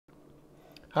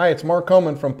Hi, it's Mark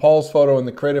Homan from Paul's Photo and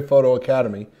the Creative Photo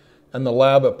Academy and the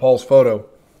lab at Paul's Photo.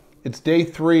 It's day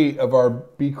 3 of our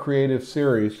Be Creative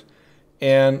series,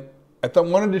 and I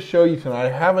wanted to show you tonight.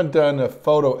 I haven't done a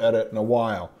photo edit in a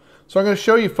while, so I'm going to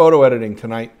show you photo editing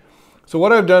tonight. So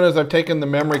what I've done is I've taken the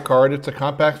memory card. It's a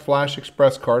compact flash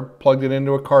express card, plugged it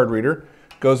into a card reader,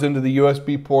 goes into the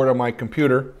USB port on my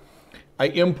computer. I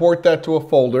import that to a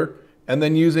folder, and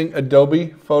then using Adobe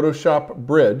Photoshop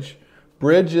Bridge.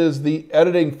 Bridge is the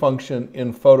editing function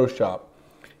in Photoshop.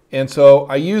 And so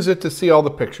I use it to see all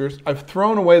the pictures. I've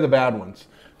thrown away the bad ones.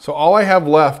 So all I have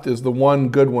left is the one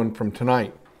good one from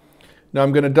tonight. Now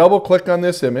I'm going to double click on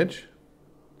this image.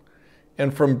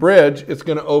 And from Bridge, it's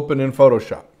going to open in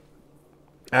Photoshop.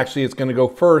 Actually, it's going to go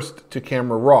first to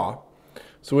Camera Raw.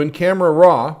 So in Camera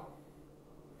Raw,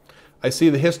 I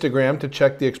see the histogram to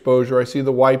check the exposure. I see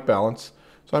the white balance.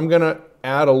 So I'm going to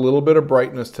add a little bit of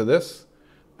brightness to this.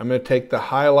 I'm going to take the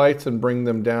highlights and bring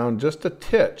them down just a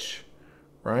titch,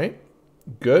 right?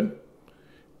 Good.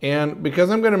 And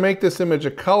because I'm going to make this image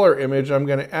a color image, I'm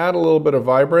going to add a little bit of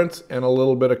vibrance and a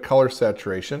little bit of color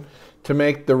saturation to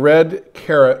make the red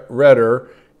carrot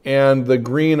redder and the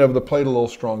green of the plate a little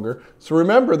stronger. So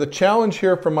remember, the challenge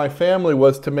here for my family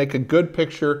was to make a good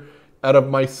picture out of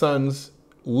my son's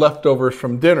leftovers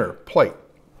from dinner plate.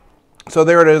 So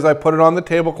there it is. I put it on the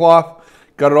tablecloth,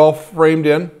 got it all framed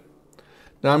in.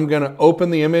 Now I'm going to open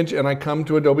the image and I come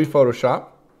to Adobe Photoshop.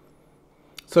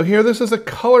 So here this is a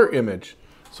color image.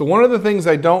 So one of the things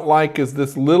I don't like is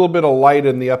this little bit of light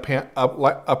in the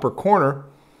upper corner.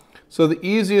 So the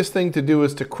easiest thing to do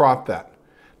is to crop that.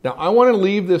 Now I want to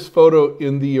leave this photo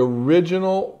in the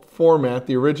original format,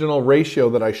 the original ratio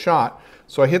that I shot.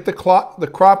 So I hit the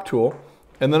crop tool,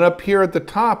 and then up here at the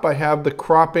top I have the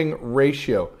cropping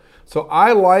ratio. So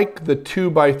I like the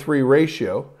 2:3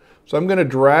 ratio. So I'm going to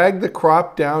drag the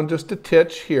crop down just a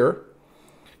titch here.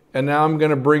 And now I'm going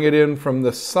to bring it in from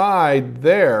the side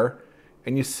there.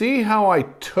 And you see how I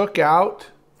took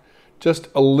out, just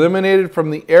eliminated from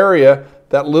the area,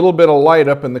 that little bit of light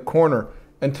up in the corner.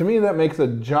 And to me that makes a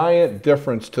giant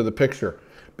difference to the picture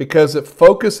because it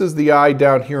focuses the eye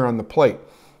down here on the plate.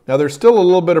 Now there's still a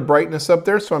little bit of brightness up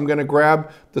there, so I'm going to grab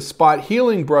the spot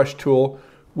healing brush tool,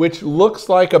 which looks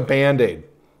like a Band-Aid.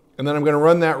 And then I'm going to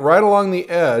run that right along the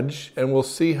edge, and we'll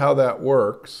see how that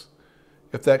works.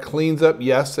 If that cleans up,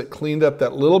 yes, it cleaned up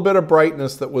that little bit of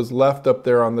brightness that was left up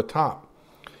there on the top.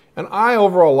 And I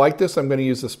overall like this. I'm going to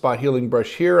use the spot healing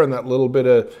brush here and that little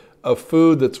bit of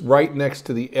food that's right next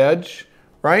to the edge,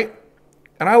 right?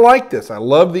 And I like this. I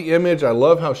love the image. I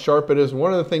love how sharp it is. And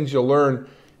one of the things you'll learn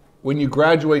when you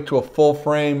graduate to a full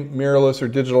frame mirrorless or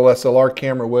digital SLR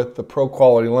camera with the pro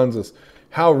quality lenses,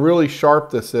 how really sharp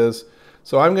this is.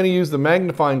 So I'm going to use the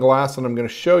magnifying glass and I'm going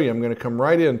to show you. I'm going to come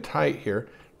right in tight here.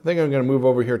 I think I'm going to move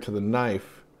over here to the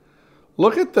knife.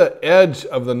 Look at the edge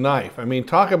of the knife. I mean,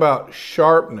 talk about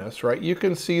sharpness, right? You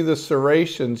can see the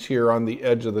serrations here on the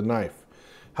edge of the knife.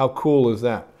 How cool is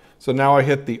that? So now I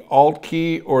hit the Alt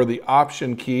key or the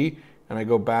Option key and I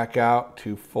go back out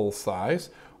to full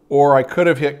size. Or I could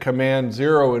have hit Command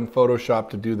 0 in Photoshop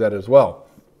to do that as well.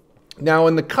 Now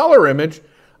in the color image,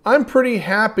 I'm pretty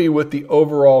happy with the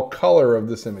overall color of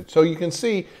this image. So you can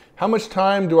see how much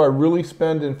time do I really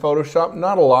spend in Photoshop?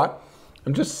 Not a lot.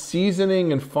 I'm just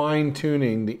seasoning and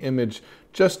fine-tuning the image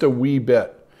just a wee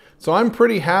bit. So I'm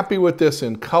pretty happy with this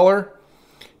in color.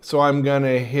 So I'm going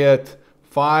to hit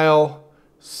File,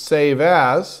 Save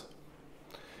As.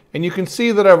 And you can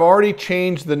see that I've already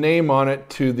changed the name on it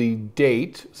to the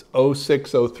date,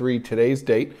 0603, today's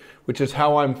date, which is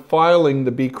how I'm filing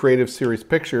the Be Creative series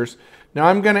pictures. Now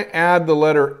I'm going to add the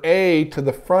letter A to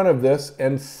the front of this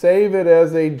and save it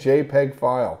as a JPEG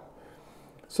file.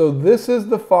 So this is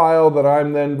the file that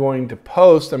I'm then going to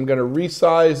post. I'm going to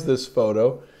resize this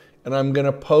photo and I'm going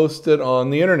to post it on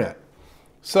the internet.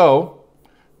 So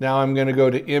now I'm going to go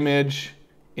to Image,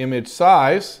 Image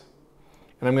Size,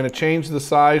 and I'm going to change the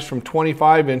size from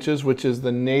 25 inches, which is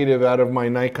the native out of my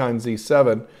Nikon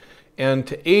Z7, and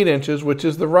to 8 inches, which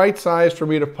is the right size for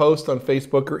me to post on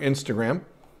Facebook or Instagram.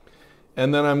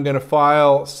 And then I'm going to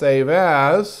File, Save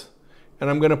As, and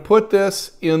I'm going to put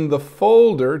this in the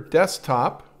folder,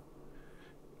 Desktop,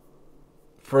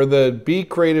 for the Be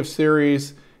Creative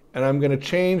series, and I'm going to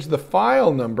change the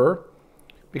file number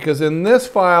because in this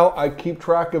file I keep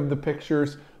track of the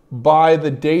pictures by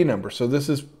the day number. So this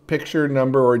is picture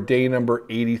number or day number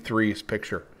 83's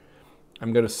picture.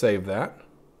 I'm going to save that.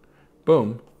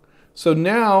 Boom. So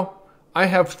now I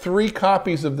have 3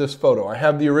 copies of this photo. I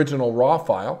have the original RAW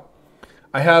file.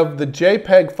 I have the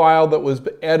JPEG file that was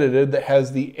edited that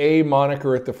has the A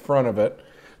moniker at the front of it.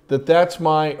 That's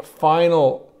my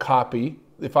final copy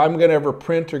if I'm going to ever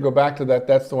print or go back to that,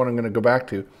 that's the one I'm going to go back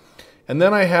to. And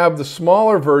then I have the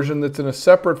smaller version that's in a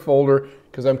separate folder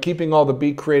because I'm keeping all the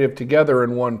Be Creative together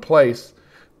in one place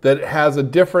that has a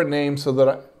different name so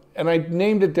that I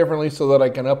named it differently so that I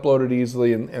can upload it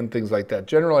easily and things like that.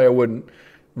 Generally, I wouldn't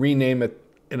rename it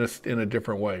in a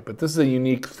different way, but this is a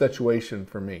unique situation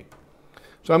for me.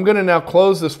 So I'm going to now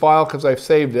close this file because I've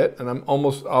saved it, and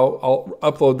I'll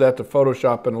upload that to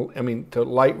Photoshop and to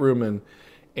Lightroom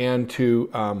and to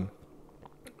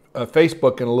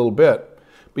Facebook in a little bit.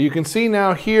 But you can see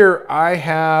now here I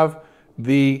have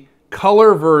the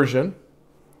color version,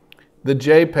 the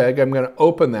JPEG. I'm going to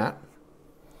open that.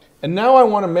 And now I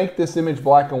want to make this image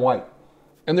black and white.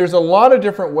 And there's a lot of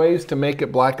different ways to make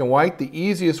it black and white. The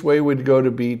easiest way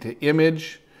would be to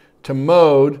Image, to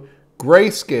Mode,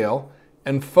 Grayscale,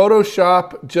 and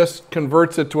Photoshop just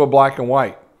converts it to a black and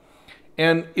white.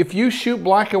 And if you shoot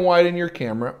black and white in your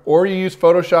camera, or you use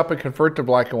Photoshop and convert to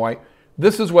black and white,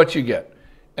 this is what you get.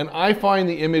 And I find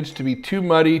the image to be too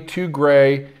muddy, too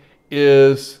gray,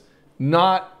 is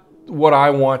not what I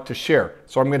want to share.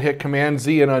 So I'm going to hit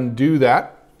Command-Z and undo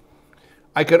that.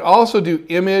 I could also do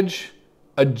Image,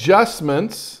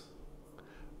 Adjustments,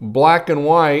 Black and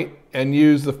White, and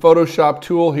use the Photoshop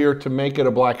tool here to make it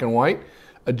a black and white,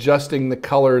 adjusting the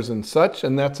colors and such,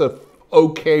 and that's a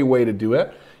okay way to do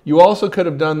it. You also could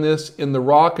have done this in the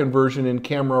RAW conversion in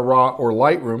Camera Raw or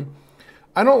Lightroom.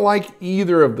 I don't like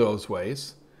either of those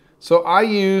ways, so I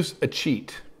use a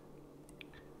cheat.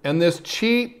 And this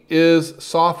cheat is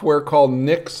software called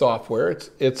Nik Software.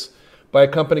 It's by a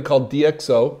company called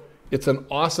DxO. It's an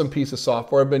awesome piece of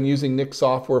software. I've been using Nik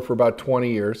Software for about 20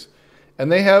 years.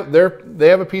 And they have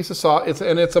a piece of software,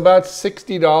 and it's about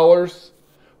 $60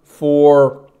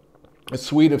 for a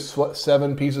suite of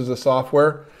 7 pieces of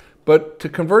software. But to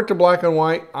convert to black and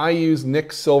white, I use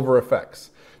Nik Silver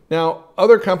Effects. Now,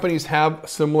 other companies have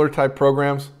similar type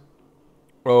programs.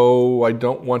 Oh, I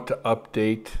don't want to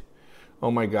update. Oh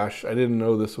my gosh, I didn't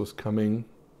know this was coming.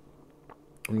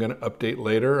 I'm going to update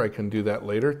later. I can do that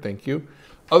later. Thank you.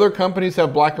 Other companies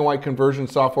have black and white conversion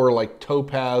software like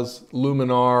Topaz,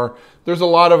 Luminar. There's a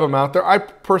lot of them out there. I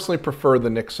personally prefer the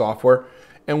Nik software.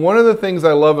 And one of the things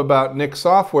I love about Nik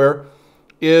software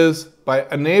is by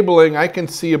enabling, I can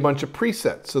see a bunch of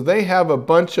presets. So they have a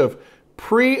bunch of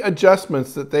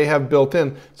pre-adjustments that they have built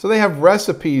in. So they have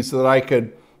recipes that I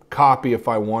could copy if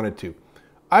I wanted to.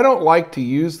 I don't like to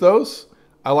use those.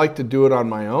 I like to do it on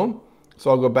my own. So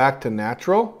I'll go back to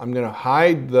Natural. I'm going to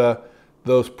hide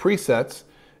those presets.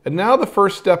 And now the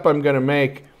first step I'm going to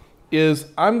make is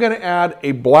I'm going to add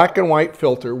a black and white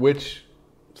filter, which,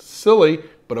 silly,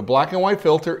 but a black and white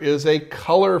filter is a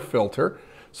color filter.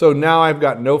 So now I've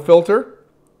got no filter,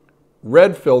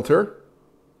 red filter,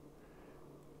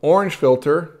 orange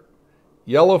filter,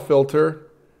 yellow filter,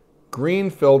 green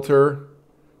filter,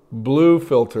 blue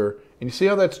filter. And you see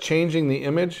how that's changing the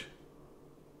image?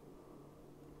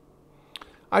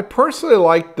 I personally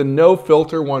like the no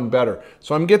filter one better.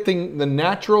 So I'm getting the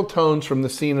natural tones from the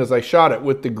scene as I shot it,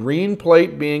 with the green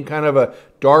plate being kind of a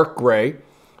dark gray,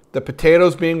 the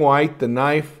potatoes being white, the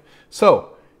knife.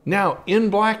 So now in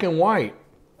black and white,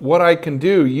 what I can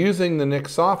do using the Nik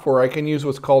software, I can use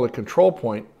what's called a control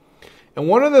point. And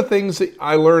one of the things that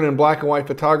I learned in black and white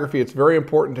photography, it's very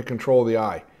important to control the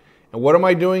eye. And what am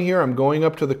I doing here? I'm going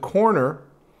up to the corner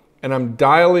and I'm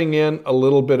dialing in a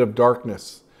little bit of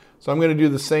darkness. So I'm going to do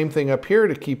the same thing up here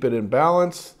to keep it in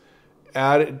balance,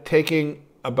 taking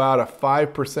about a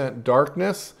 5%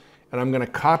 darkness, and I'm going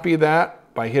to copy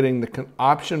that by hitting the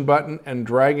Option button and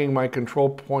dragging my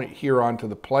control point here onto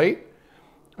the plate.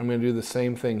 I'm going to do the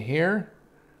same thing here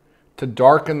to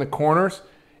darken the corners.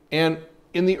 And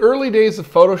in the early days of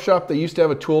Photoshop, they used to have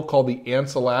a tool called the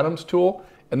Ansel Adams tool,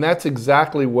 and that's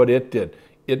exactly what it did.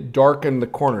 It darkened the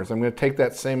corners. I'm going to take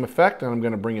that same effect and I'm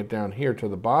going to bring it down here to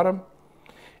the bottom.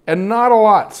 And not a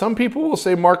lot. Some people will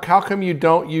say, Mark, how come you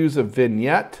don't use a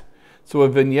vignette? So a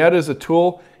vignette is a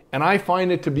tool, and I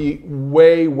find it to be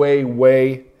way, way,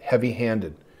 way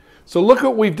heavy-handed. So look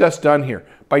what we've just done here.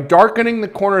 By darkening the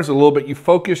corners a little bit, you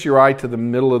focus your eye to the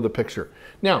middle of the picture.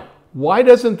 Now, why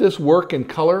doesn't this work in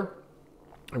color?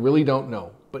 I really don't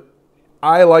know, but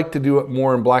I like to do it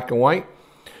more in black and white.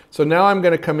 So now I'm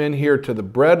going to come in here to the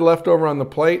bread left over on the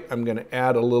plate. I'm going to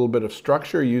add a little bit of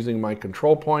structure using my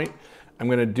control point. I'm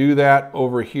going to do that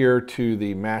over here to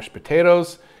the mashed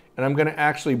potatoes, and I'm going to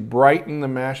actually brighten the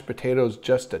mashed potatoes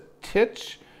just a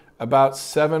titch, about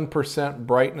 7%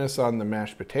 brightness on the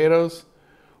mashed potatoes.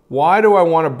 Why do I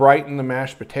want to brighten the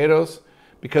mashed potatoes?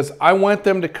 Because I want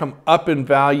them to come up in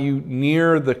value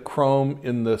near the chrome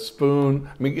in the spoon,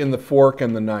 in the fork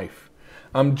and the knife,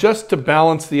 just to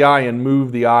balance the eye and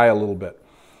move the eye a little bit.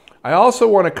 I also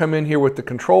want to come in here with the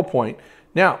control point.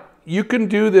 Now, you can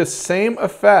do this same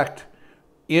effect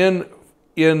in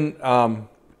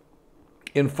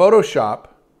Photoshop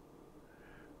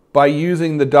by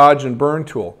using the dodge and burn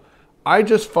tool. I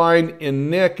just find in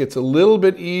Nik it's a little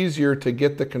bit easier to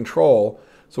get the control.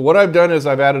 So what I've done is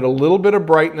I've added a little bit of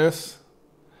brightness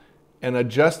and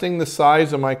adjusting the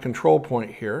size of my control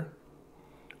point here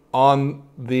on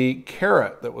the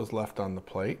caret that was left on the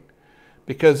plate,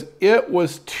 because it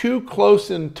was too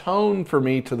close in tone for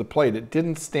me to the plate. It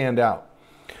didn't stand out.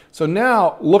 So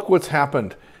now look what's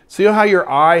happened. See how your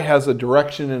eye has a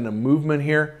direction and a movement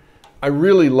here? I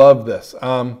really love this.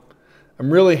 I'm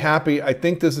really happy. I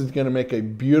think this is going to make a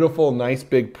beautiful, nice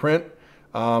big print.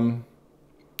 I'm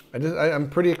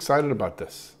pretty excited about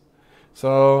this.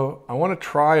 So I want to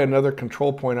try another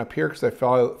control point up here because I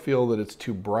feel that it's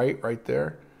too bright right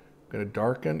there. I'm going to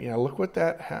darken. Yeah, look what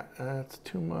that's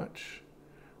too much.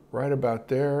 Right about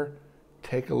there.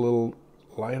 Take a little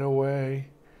light away.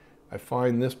 I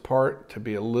find this part to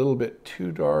be a little bit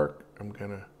too dark. I'm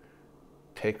going to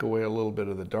take away a little bit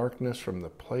of the darkness from the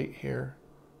plate here.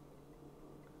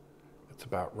 It's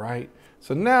about right.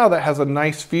 So now that has a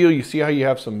nice feel. You see how you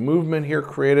have some movement here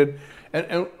created.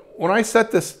 And when I saw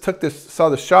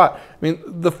the shot, I mean,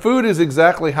 the food is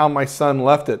exactly how my son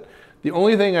left it. The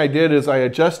only thing I did is I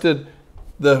adjusted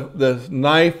the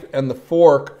knife and the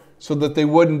fork so that they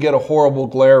wouldn't get a horrible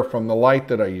glare from the light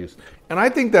that I used. And I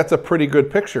think that's a pretty good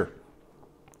picture.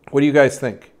 What do you guys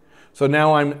think? So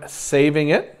now I'm saving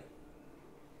it.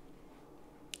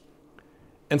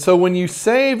 And so when you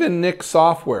save in Nik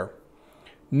software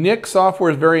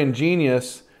is very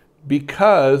ingenious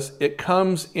because it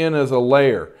comes in as a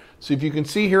layer. So if you can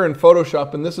see here in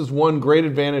Photoshop, and this is one great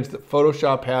advantage that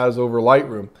Photoshop has over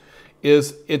Lightroom,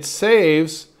 is it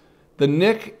saves the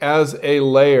Nik as a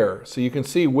layer. So you can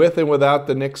see with and without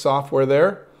the Nik software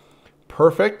there.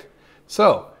 Perfect.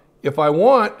 So if I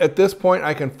want, at this point,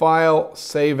 I can file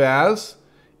Save As,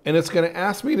 and it's going to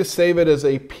ask me to save it as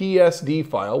a PSD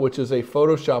file, which is a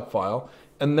Photoshop file,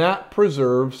 and that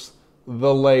preserves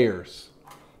the layers.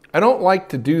 I don't like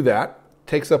to do that. It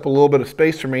takes up a little bit of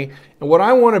space for me. And what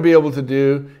I want to be able to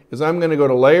do is I'm going to go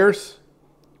to Layers,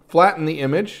 flatten the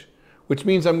image, which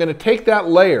means I'm going to take that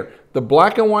layer, the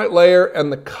black and white layer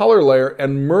and the color layer,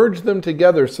 and merge them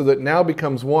together so that it now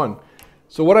becomes one.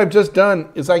 So what I've just done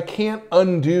is I can't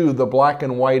undo the black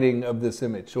and whiting of this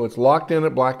image. So it's locked in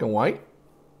at black and white.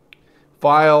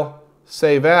 File,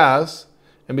 Save As,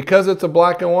 and because it's a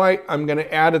black and white, I'm going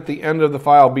to add at the end of the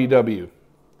file BW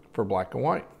for black and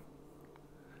white.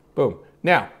 Boom.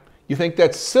 Now, you think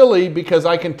that's silly because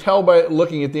I can tell by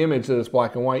looking at the image that it's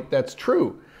black and white. That's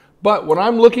true. But when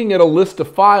I'm looking at a list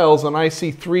of files and I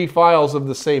see 3 files of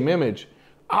the same image,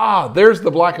 there's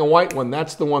the black and white one.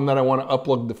 That's the one that I want to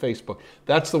upload to Facebook.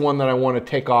 That's the one that I want to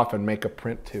take off and make a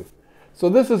print to. So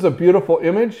this is a beautiful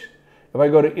image. If I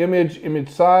go to image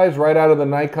size, right out of the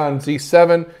Nikon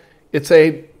Z7, it's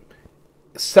a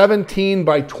 17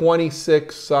 by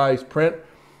 26 size print.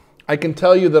 I can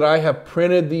tell you that I have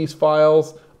printed these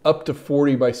files up to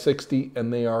 40 by 60,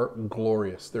 and they are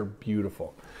glorious. They're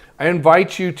beautiful. I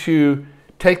invite you to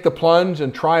take the plunge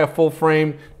and try a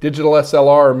full-frame digital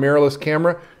SLR or mirrorless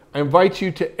camera. I invite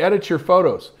you to edit your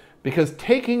photos, because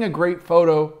taking a great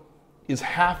photo is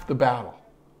half the battle.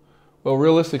 Well,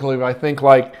 realistically, if I think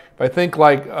like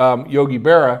Yogi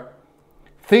Berra,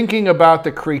 thinking about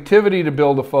the creativity to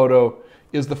build a photo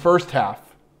is the first half.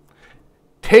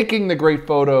 Taking the great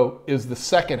photo is the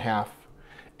second half.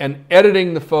 And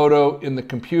editing the photo in the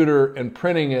computer and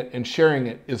printing it and sharing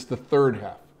it is the third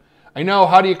half. I know,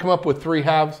 how do you come up with 3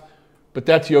 halves? But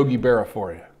that's Yogi Berra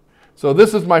for you. So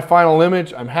this is my final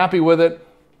image. I'm happy with it.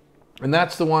 And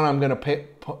that's the one I'm going to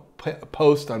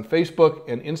post on Facebook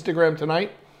and Instagram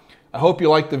tonight. I hope you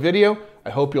liked the video.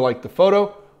 I hope you liked the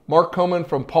photo. Mark Coman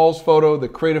from Paul's Photo, the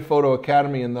Creative Photo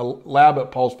Academy, and the lab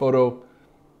at Paul's Photo,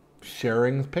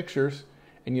 sharing pictures.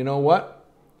 And you know what?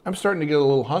 I'm starting to get a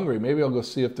little hungry. Maybe I'll go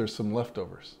see if there's some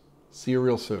leftovers. See you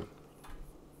real soon.